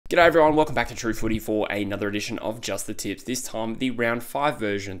G'day everyone, welcome back to True Footy for another edition of Just the Tips. This time the round 5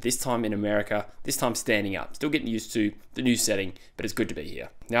 version, this time in America, this time standing up. Still getting used to the new setting, but it's good to be here.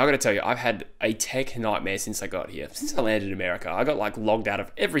 Now I gotta tell you, I've had a tech nightmare since I got here. Since I landed in America, I got logged out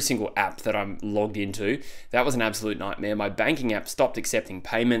of every single app that I'm logged into. That was an absolute nightmare. My banking app stopped accepting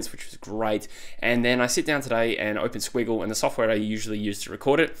payments, which was great. And then I sit down today and open Squiggle, and the software I usually use to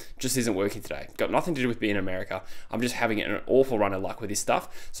record it just isn't working today. Got nothing to do with being in America. I'm just having an awful run of luck with this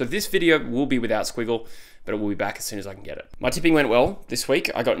stuff. So this video will be without Squiggle, but it will be back as soon as I can get it. My tipping went well this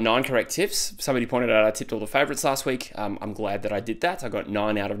week. I got 9 correct tips. Somebody pointed out I tipped all the favorites last week. I'm glad that I did that. I got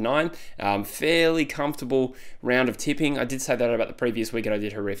 9 out of 9. Fairly comfortable round of tipping. I did say that about the previous week and I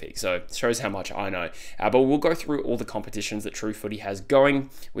did horrific, so it shows how much I know. But we'll go through all the competitions that True Footy has going.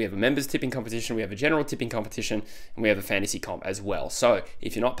 We have a members tipping competition, we have a general tipping competition, and we have a fantasy comp as well. So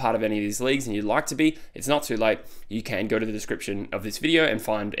if you're not part of any of these leagues and you'd like to be, it's not too late. You can go to the description of this video and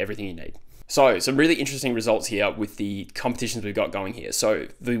find everything you need. So some really interesting results here with the competitions we've got going here. So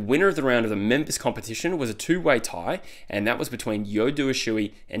the winner of the round of the members competition was a 2-way tie, and that was between Yo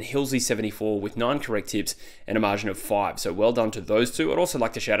Duashui and Hillsy74 with 9 correct tips and a margin of 5. So well done to those two. I'd also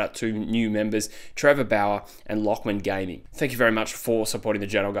like to shout out 2 new members, Trevor Bauer and Lockman Gaming. Thank you very much for supporting the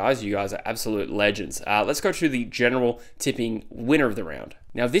channel, guys. You guys are absolute legends. Let's go to the general tipping winner of the round.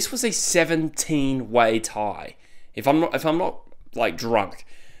 Now this was a 17-way tie. If I'm not like drunk,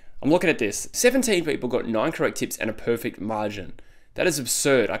 I'm looking at this. 17 people got 9 correct tips and a perfect margin. That is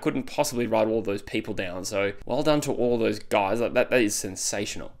absurd. I couldn't possibly write all those people down. So well done to all those guys. That is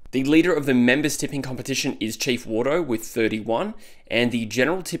sensational. The leader of the members tipping competition is Chief Wardo with 31. And the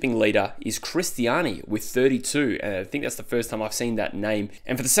general tipping leader is Christiani with 32. And I think that's the first time I've seen that name.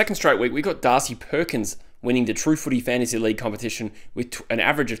 And for the second straight week, we got Darcy Perkins winning the True Footy Fantasy League competition with an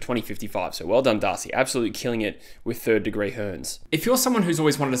average of 20.55. So well done, Darcy. Absolutely killing it with third degree Hearns. If you're someone who's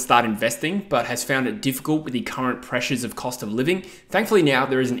always wanted to start investing, but has found it difficult with the current pressures of cost of living, thankfully now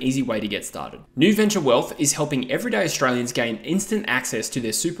there is an easy way to get started. New Venture Wealth is helping everyday Australians gain instant access to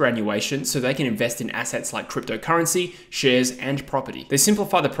their superannuation so they can invest in assets like cryptocurrency, shares, and property. They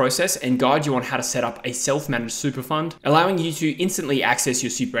simplify the process and guide you on how to set up a self-managed super fund, allowing you to instantly access your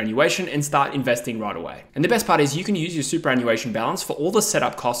superannuation and start investing right away. And the best part is you can use your superannuation balance for all the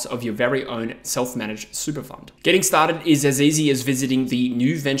setup costs of your very own self-managed super fund. Getting started is as easy as visiting the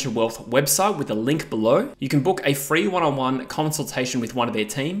New Venture Wealth website with the link below. You can book a free one-on-one consultation with one of their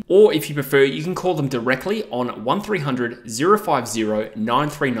team, or if you prefer, you can call them directly on 1300 050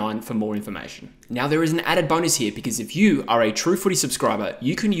 939 for more information. Now there is an added bonus here because if you are a True Footy subscriber,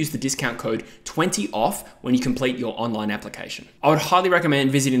 you can use the discount code 20OFF when you complete your online application. I would highly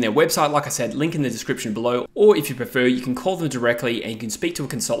recommend visiting their website, like I said, link in the description below, or if you prefer, you can call them directly and you can speak to a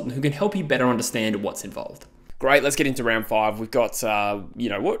consultant who can help you better understand what's involved. Great, let's get into round 5. We've got,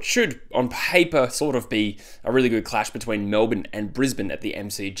 what should on paper sort of be a really good clash between Melbourne and Brisbane at the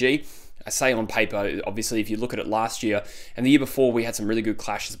MCG. I say on paper, obviously, if you look at it last year and the year before, we had some really good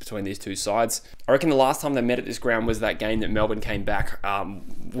clashes between these two sides. I reckon the last time they met at this ground was that game that Melbourne came back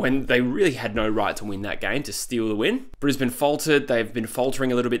when they really had no right to win that game, to steal the win. Brisbane faltered. They've been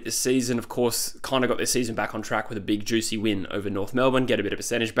faltering a little bit this season. Of course, kind of got their season back on track with a big juicy win over North Melbourne, get a bit of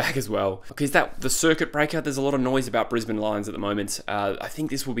percentage back as well. Okay, is that the circuit breaker? There's a lot of noise about Brisbane Lions at the moment. I think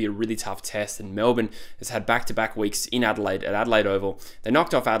this will be a really tough test, and Melbourne has had back-to-back weeks in Adelaide at Adelaide Oval. They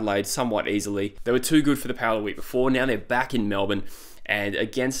knocked off Adelaide somewhat easily. They were too good for the power the week before. Now they're back in Melbourne and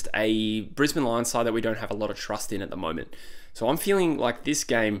against a Brisbane Lions side that we don't have a lot of trust in at the moment. So I'm feeling like this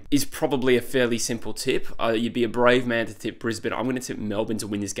game is probably a fairly simple tip. You'd be a brave man to tip Brisbane. I'm going to tip Melbourne to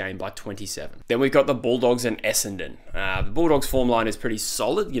win this game by 27. Then we've got the Bulldogs and Essendon. The Bulldogs form line is pretty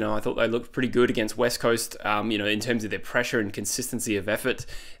solid. I thought they looked pretty good against West Coast, in terms of their pressure and consistency of effort.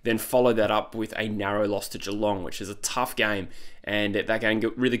 Then followed that up with a narrow loss to Geelong, which is a tough game. And that game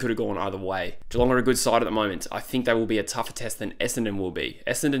really could have gone either way. Geelong are a good side at the moment. I think they will be a tougher test than Essendon will be.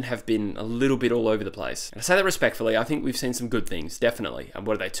 Essendon have been a little bit all over the place. And I say that respectfully. I think we've seen some good things, definitely. And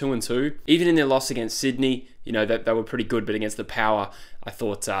what are they, 2-2? Even in their loss against Sydney, they were pretty good, but against the Power, I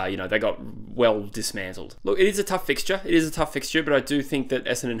thought, they got well dismantled. Look, it is a tough fixture. It is a tough fixture, but I do think that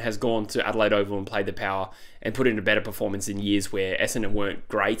Essendon has gone to Adelaide Oval and played the Power and put in a better performance in years where Essendon weren't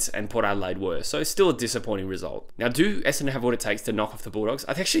great and Port Adelaide were. So still a disappointing result. Now, do Essendon have what it takes to knock off the Bulldogs?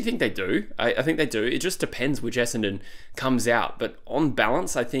 I actually think they do. I think they do. It just depends which Essendon comes out. But on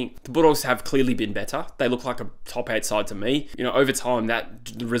balance, I think the Bulldogs have clearly been better. They look like a top 8 side to me. Over time,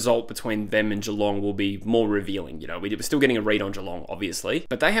 that result between them and Geelong will be more revealing. We're still getting a read on Geelong, obviously,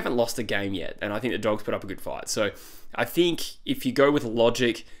 but they haven't lost a game yet. And I think the Dogs put up a good fight. So I think if you go with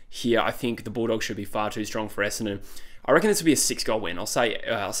logic here, I think the Bulldogs should be far too strong for Essendon. I I reckon this will be a 6-goal win. I'll say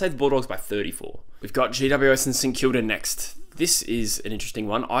the Bulldogs by 34. We've got GWS and St Kilda next. This is an interesting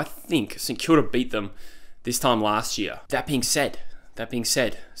one. I think St Kilda beat them this time last year. That being said,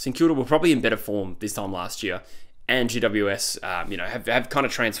 St Kilda were probably in better form this time last year, and GWS, have kind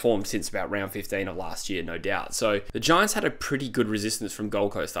of transformed since about round 15 of last year, no doubt. So the Giants had a pretty good resistance from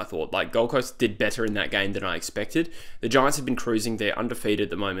Gold Coast, I thought. Like, Gold Coast did better in that game than I expected. The Giants have been cruising. They're undefeated at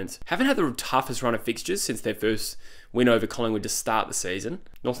the moment. Haven't had the toughest run of fixtures since their first win over Collingwood to start the season.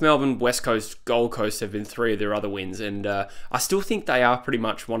 North Melbourne, West Coast, Gold Coast have been 3 of their other wins, and I still think they are pretty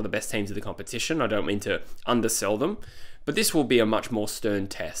much one of the best teams of the competition. I don't mean to undersell them, but this will be a much more stern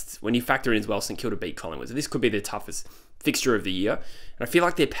test when you factor in as well St Kilda beat Collingwood. So this could be their toughest fixture of the year, and I feel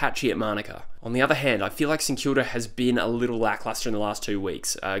like they're patchy at Manuka. On the other hand, I feel like St Kilda has been a little lacklustre in the last 2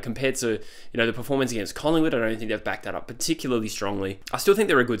 weeks compared to the performance against Collingwood. I don't think they've backed that up particularly strongly. I still think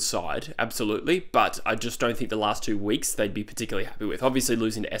they're a good side, absolutely, but I just don't think the last 2 weeks they'd be particularly happy with. Obviously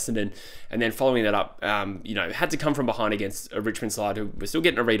losing to Essendon and then following that up, had to come from behind against a Richmond side who were still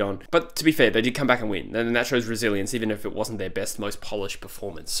getting a read on. But to be fair, they did come back and win, and that shows resilience, even if it wasn't their best, most polished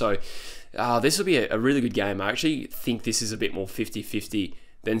performance. So this will be a really good game. I actually think this is a bit more 50-50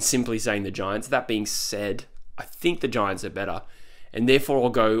 than simply saying the Giants. That being said, I think the Giants are better, and therefore I'll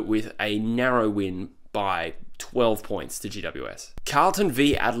go with a narrow win by 12 points to GWS. Carlton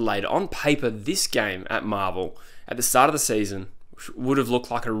v Adelaide. On paper, this game at Marvel at the start of the season would have looked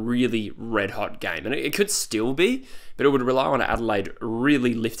like a really red-hot game, and it could still be, but it would rely on Adelaide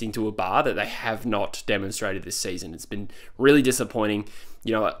really lifting to a bar that they have not demonstrated this season. It's been really disappointing.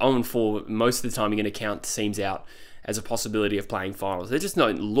 0-4 most of the time you're going to count teams out as a possibility of playing finals. They just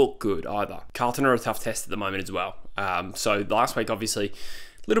don't look good either. Carlton are a tough test at the moment as well. So last week, obviously, a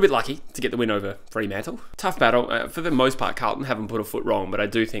little bit lucky to get the win over Fremantle. Tough battle. For the most part, Carlton haven't put a foot wrong, but I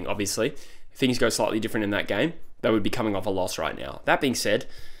do think, obviously, if things go slightly different in that game, they would be coming off a loss right now. That being said,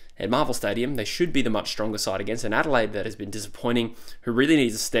 at Marvel Stadium, they should be the much stronger side against an Adelaide that has been disappointing, who really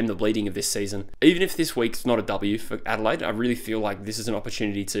needs to stem the bleeding of this season. Even if this week's not a W for Adelaide, I really feel like this is an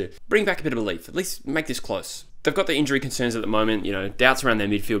opportunity to bring back a bit of belief, at least make this close. They've got the injury concerns at the moment, doubts around their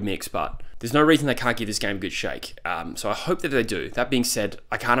midfield mix, but there's no reason they can't give this game a good shake. So I hope that they do. That being said,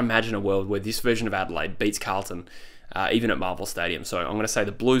 I can't imagine a world where this version of Adelaide beats Carlton, even at Marvel Stadium. So I'm going to say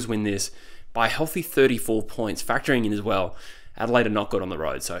the Blues win this by a healthy 34 points, factoring in as well Adelaide are not good on the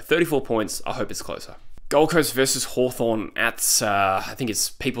road. So 34 points, I hope it's closer. Gold Coast versus Hawthorn at, I think it's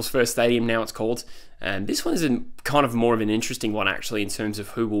People's First Stadium now it's called. And this one is kind of more of an interesting one actually in terms of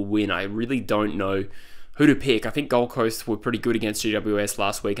who will win. I really don't know who to pick. I think Gold Coast were pretty good against GWS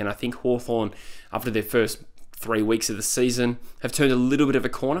last week, and I think Hawthorn, after their first 3 weeks of the season, have turned a little bit of a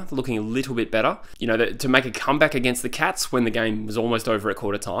corner, looking a little bit better. To make a comeback against the Cats when the game was almost over at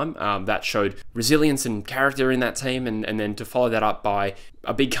quarter time, that showed resilience and character in that team, and then to follow that up by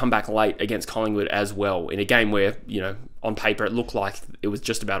a big comeback late against Collingwood as well, in a game where, on paper it looked like it was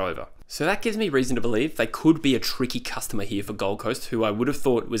just about over. So that gives me reason to believe they could be a tricky customer here for Gold Coast, who I would have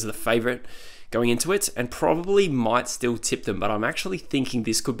thought was the favourite going into it, and probably might still tip them, but I'm actually thinking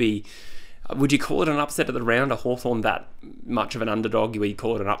this could be, would you call it an upset of the round? A Hawthorn that much of an underdog? Would you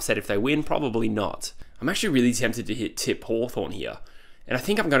call it an upset if they win? Probably not. I'm actually really tempted to tip Hawthorn here, and I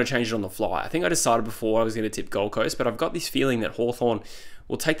think I'm going to change it on the fly. I think I decided before I was going to tip Gold Coast, but I've got this feeling that Hawthorn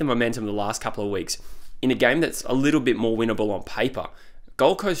will take the momentum of the last couple of weeks in a game that's a little bit more winnable on paper.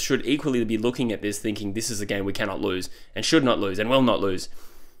 Gold Coast should equally be looking at this thinking this is a game we cannot lose and should not lose and will not lose.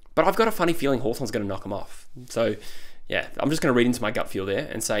 But I've got a funny feeling Hawthorn's going to knock them off. So, yeah, I'm just going to read into my gut feel there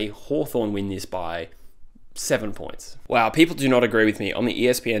and say Hawthorn win this by 7 points. Wow, people do not agree with me. On the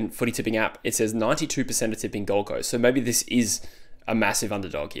ESPN footy tipping app, it says 92% are tipping Gold Coast. So maybe this is a massive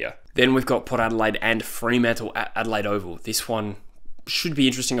underdog here. Then we've got Port Adelaide and Fremantle at Adelaide Oval. This one should be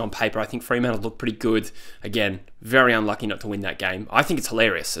interesting on paper. I think Fremantle look pretty good. Again, very unlucky not to win that game. I think it's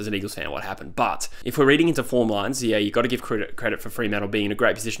hilarious as an Eagles fan what happened. But if we're reading into form lines, yeah, you've got to give credit for Fremantle being in a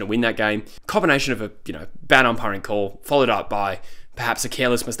great position to win that game. Combination of a bad umpiring call, followed up by perhaps a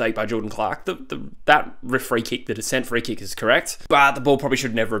careless mistake by Jordan Clark. That free kick, the descent free kick is correct, but the ball probably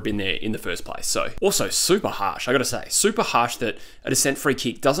should never have been there in the first place. So also super harsh, I got to say. Super harsh that a descent free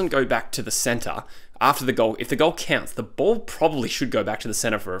kick doesn't go back to the centre after the goal. If the goal counts, the ball probably should go back to the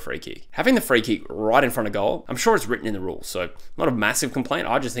centre for a free kick. Having the free kick right in front of goal, I'm sure it's written in the rules, so not a massive complaint.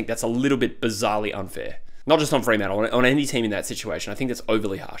 I just think that's a little bit bizarrely unfair. Not just on Fremantle, on any team in that situation. I think that's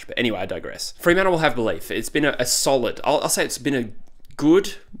overly harsh. But anyway, I digress. Fremantle will have belief. It's been a solid, I'll say it's been a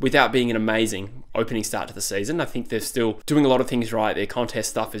good without being an amazing opening start to the season. I think they're still doing a lot of things right. Their contest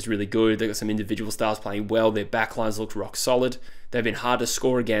stuff is really good. They've got some individual stars playing well. Their backlines look rock solid. They've been hard to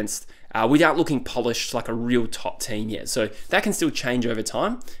score against without looking polished like a real top team yet. So that can still change over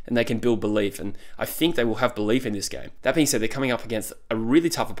time and they can build belief. And I think they will have belief in this game. That being said, they're coming up against a really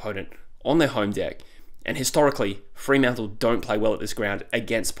tough opponent on their home deck. And historically, Fremantle don't play well at this ground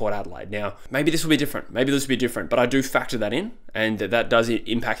against Port Adelaide. Now, maybe this will be different. But I do factor that in, and that does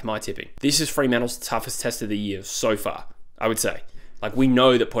impact my tipping. This is Fremantle's toughest test of the year so far, I would say. Like, we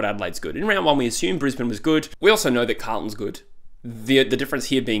know that Port Adelaide's good. In round one, we assumed Brisbane was good. We also know that Carlton's good. The difference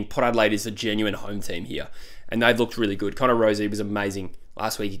here being Port Adelaide is a genuine home team here, and they've looked really good. Connor Rozee was amazing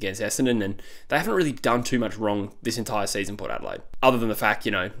last week against Essendon, and they haven't really done too much wrong this entire season, Port Adelaide, other than the fact,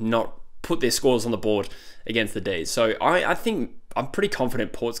 not put their scores on the board against the D's. So I think I'm pretty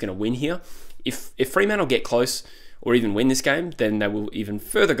confident Port's going to win here. If Fremantle get close or even win this game, then they will even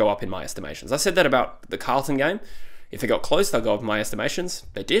further go up in my estimations. I said that about the Carlton game. If they got close, they'll go up in my estimations.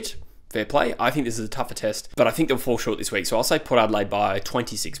 They did. Fair play. I think this is a tougher test, but I think they'll fall short this week. So I'll say Port Adelaide by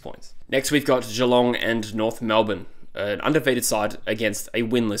 26 points. Next, we've got Geelong and North Melbourne, an undefeated side against a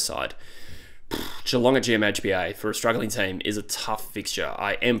winless side. Geelong at GMHBA for a struggling team is a tough fixture.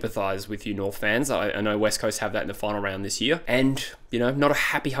 I empathise with you North fans. I know West Coast have that in the final round this year. And, not a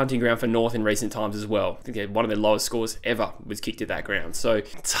happy hunting ground for North in recent times as well. I think one of their lowest scores ever was kicked at that ground. So,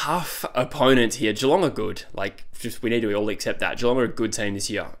 tough opponent here. Geelong are good. We need to all accept that. Geelong are a good team this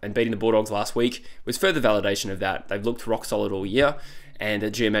year. And beating the Bulldogs last week was further validation of that. They've looked rock solid all year. And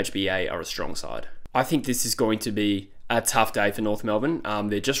the GMHBA are a strong side. I think this is going to be a tough day for North Melbourne.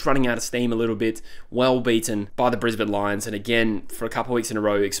 They're just running out of steam a little bit, well beaten by the Brisbane Lions, and again, for a couple of weeks in a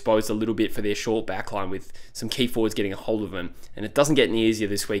row, exposed a little bit for their short backline with some key forwards getting a hold of them. And it doesn't get any easier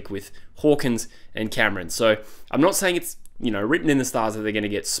this week with Hawkins and Cameron. So I'm not saying it's written in the stars that they're going to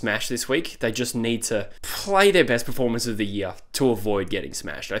get smashed this week. They just need to play their best performance of the year to avoid getting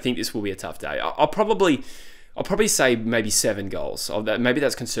smashed. I think this will be a tough day. I'll probably say maybe 7 goals. Maybe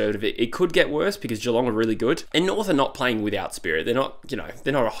that's conservative. It could get worse because Geelong are really good. And North are not playing without spirit. They're not,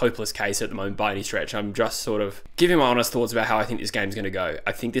 they're not a hopeless case at the moment by any stretch. I'm just sort of giving my honest thoughts about how I think this game's going to go.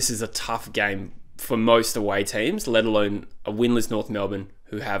 I think this is a tough game for most away teams, let alone a winless North Melbourne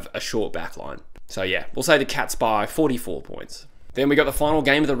who have a short back line. So yeah, we'll say the Cats by 44 points. Then we got the final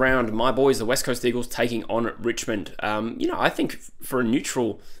game of the round. My boys, the West Coast Eagles, taking on Richmond. I think for a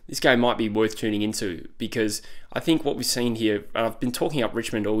neutral, this game might be worth tuning into because I think what we've seen here, I've been talking up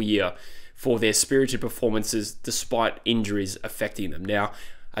Richmond all year for their spirited performances despite injuries affecting them. Now,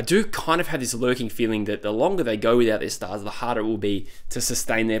 I do kind of have this lurking feeling that the longer they go without their stars, the harder it will be to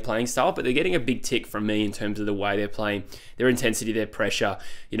sustain their playing style, but they're getting a big tick from me in terms of the way they're playing, their intensity, their pressure.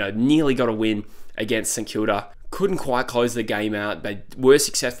 Nearly got a win against St Kilda. Couldn't quite close the game out. They were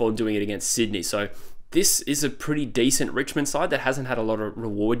successful in doing it against Sydney. So this is a pretty decent Richmond side that hasn't had a lot of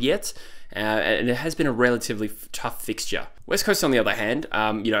reward yet. And it has been a relatively tough fixture. West Coast, on the other hand,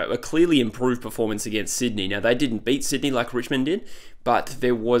 a clearly improved performance against Sydney. Now, they didn't beat Sydney like Richmond did, but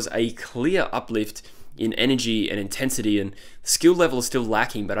there was a clear uplift in energy and intensity, and the skill level is still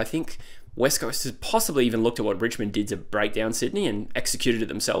lacking. But I think West Coast has possibly even looked at what Richmond did to break down Sydney and executed it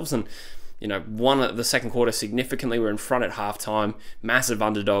themselves. And won the second quarter significantly. We're in front at halftime, massive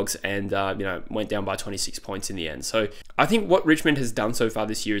underdogs, and went down by 26 points in the end. So I think what Richmond has done so far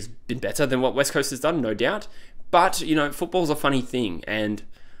this year has been better than what West Coast has done, no doubt. But football's a funny thing, and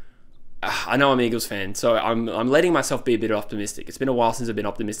I know I'm an Eagles fan, so I'm letting myself be a bit optimistic. It's been a while since I've been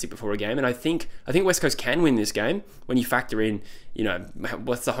optimistic before a game, and I think West Coast can win this game when you factor in,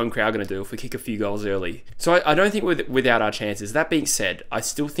 what's the home crowd going to do if we kick a few goals early. So I don't think we're without our chances. That being said, I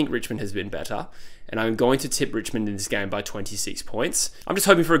still think Richmond has been better, and I'm going to tip Richmond in this game by 26 points. I'm just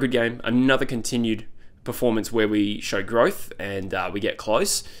hoping for a good game, another continued performance where we show growth and we get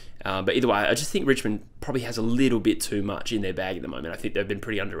close. But either way, I just think Richmond probably has a little bit too much in their bag at the moment. I think they've been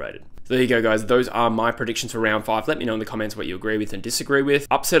pretty underrated. So there you go, guys. Those are my predictions for round 5. Let me know in the comments what you agree with and disagree with.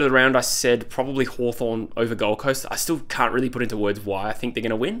 Upset of the round, I said probably Hawthorn over Gold Coast. I still can't really put into words why I think they're going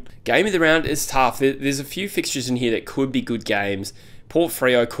to win. Game of the round is tough. There's a few fixtures in here that could be good games. Port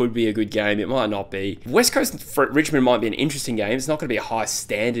Freo could be a good game. It might not be. West Coast for Richmond might be an interesting game. It's not going to be a high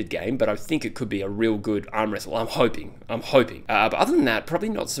standard game, but I think it could be a real good arm wrestle. I'm hoping. But other than that, probably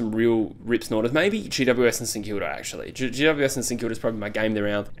not some real rip snorters. Maybe GWS and St Kilda, actually. GWS and St Kilda is probably my game of the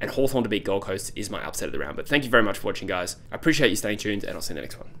round, and Hawthorn to beat Gold Coast is my upset of the round. But thank you very much for watching, guys. I appreciate you staying tuned, and I'll see you in the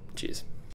next one. Cheers.